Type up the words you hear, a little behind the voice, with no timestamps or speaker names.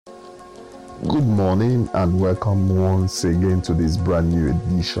Good morning and welcome once again to this brand new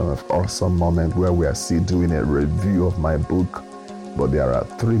edition of Awesome Moment, where we are still doing a review of my book. But there are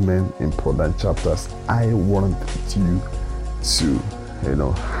three main important chapters I want you to,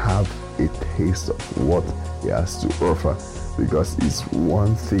 have a taste of what he has to offer, because it's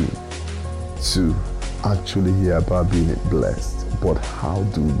one thing to actually hear about being blessed, but how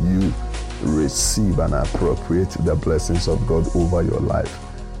do you receive and appropriate the blessings of God over your life?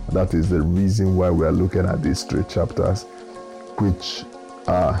 That is the reason why we are looking at these three chapters, which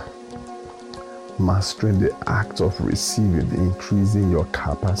are mastering the act of receiving, increasing your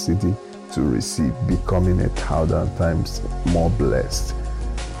capacity to receive, becoming 1,000 times more blessed.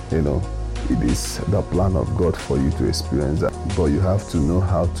 It is the plan of God for you to experience that, but you have to know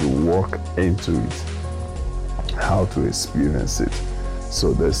how to walk into it, how to experience it.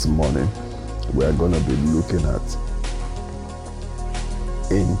 So this morning, we are going to be looking at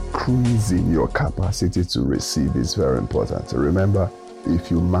increasing your capacity to receive. Is very important. Remember, if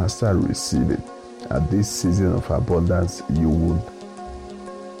you master receiving at this season of abundance, you will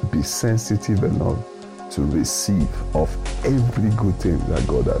be sensitive enough to receive of every good thing that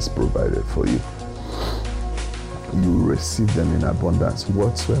God has provided for you. You will receive them in abundance,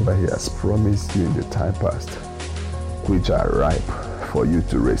 whatsoever he has promised you in the time past, which are ripe for you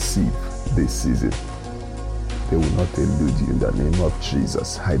to receive this season. They will not elude you in the name of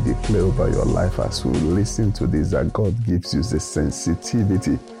Jesus. I declare over your life as we listen to this that God gives you the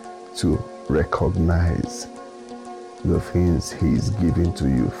sensitivity to recognize the things he is giving to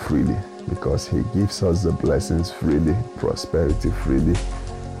you freely, because he gives us the blessings freely, prosperity freely,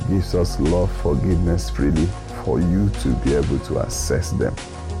 gives us love, forgiveness freely, for you to be able to access them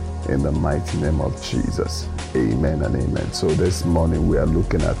in the mighty name of Jesus. Amen and amen. So this morning we are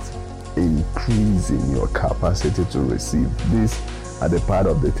looking at increasing your capacity to receive. These are the part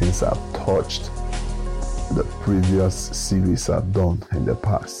of the things I've touched the previous series I've done in the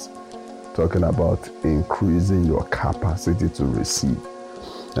past, talking about increasing your capacity to receive.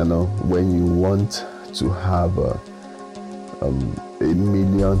 When you want to have a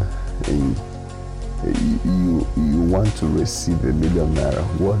million, you want to receive $1 million naira.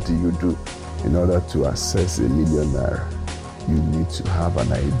 What do you do in order to access $1 million naira? You need to have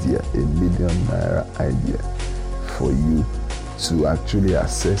an idea, $1 million naira idea, for you to actually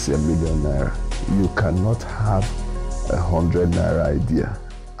access $1 million naira. You cannot have 100 naira idea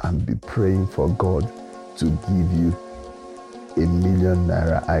and be praying for God to give you $1 million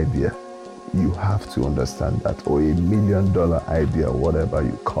naira idea. You have to understand that, or $1 million idea, whatever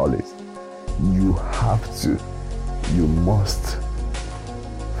you call it. You must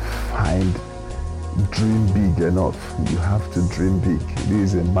dream big enough. You have to dream big.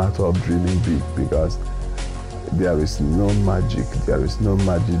 This is a matter of dreaming big, because there is no magic. There is no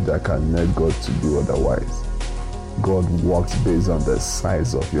magic that can make God to do otherwise. God works based on the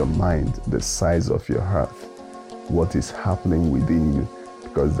size of your mind, the size of your heart, what is happening within you,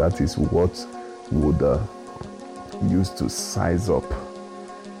 because that is what would use to size up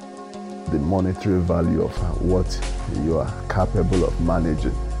the monetary value of what you are capable of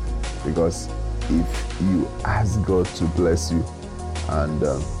managing. Because if you ask God to bless you and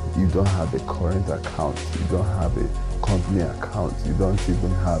you don't have a current account, you don't have a company account, you don't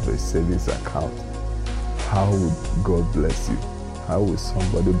even have a savings account, how would God bless you? How will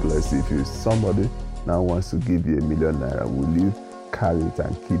somebody bless you? If somebody now wants to give you $1 million naira, will you carry it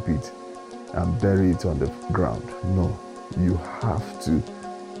and keep it and bury it on the ground? No, you have to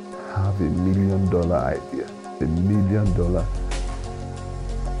have $1 million idea. $1 million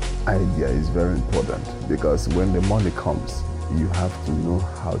idea is very important, because when the money comes, you have to know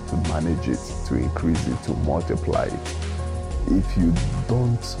how to manage it, to increase it, to multiply it. If you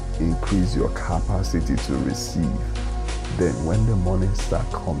don't increase your capacity to receive, then when the money starts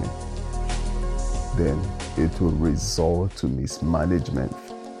coming, then it will result to mismanagement,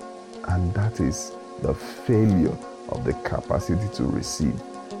 and that is the failure of the capacity to receive.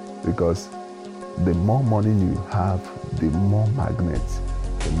 Because the more money you have, the more magnets.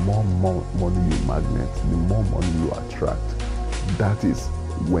 The more money you magnet, the more money you attract. That is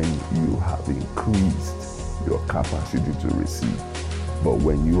when you have increased your capacity to receive. But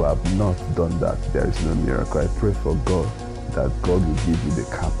when you have not done that, there is no miracle. I pray for God that God will give you the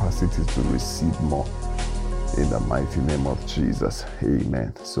capacity to receive more, in the mighty name of Jesus.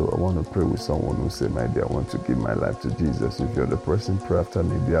 Amen. So I want to pray with someone who say, my dear, I want to give my life to Jesus. If you're the person, pray after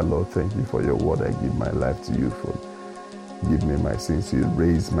me. Dear Lord, thank you for your word. I give my life to you. Give me my sins. You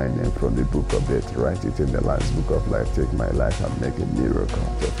raise my name from the book of death. Write it in the last book of life. Take my life and make a miracle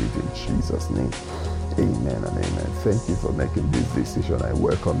out of it in Jesus' name. Amen and amen. Thank you for making this decision. I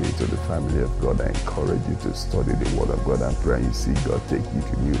welcome you to the family of God. I encourage you to study the Word of God and pray, and you see God take you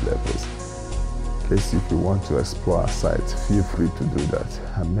to new levels. Please, if you want to explore our site, feel free to do that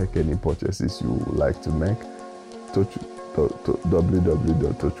and make any purchases you would like to make.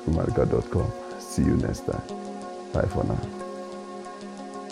 www.touchkumarika.com. See you next time. Bye for now.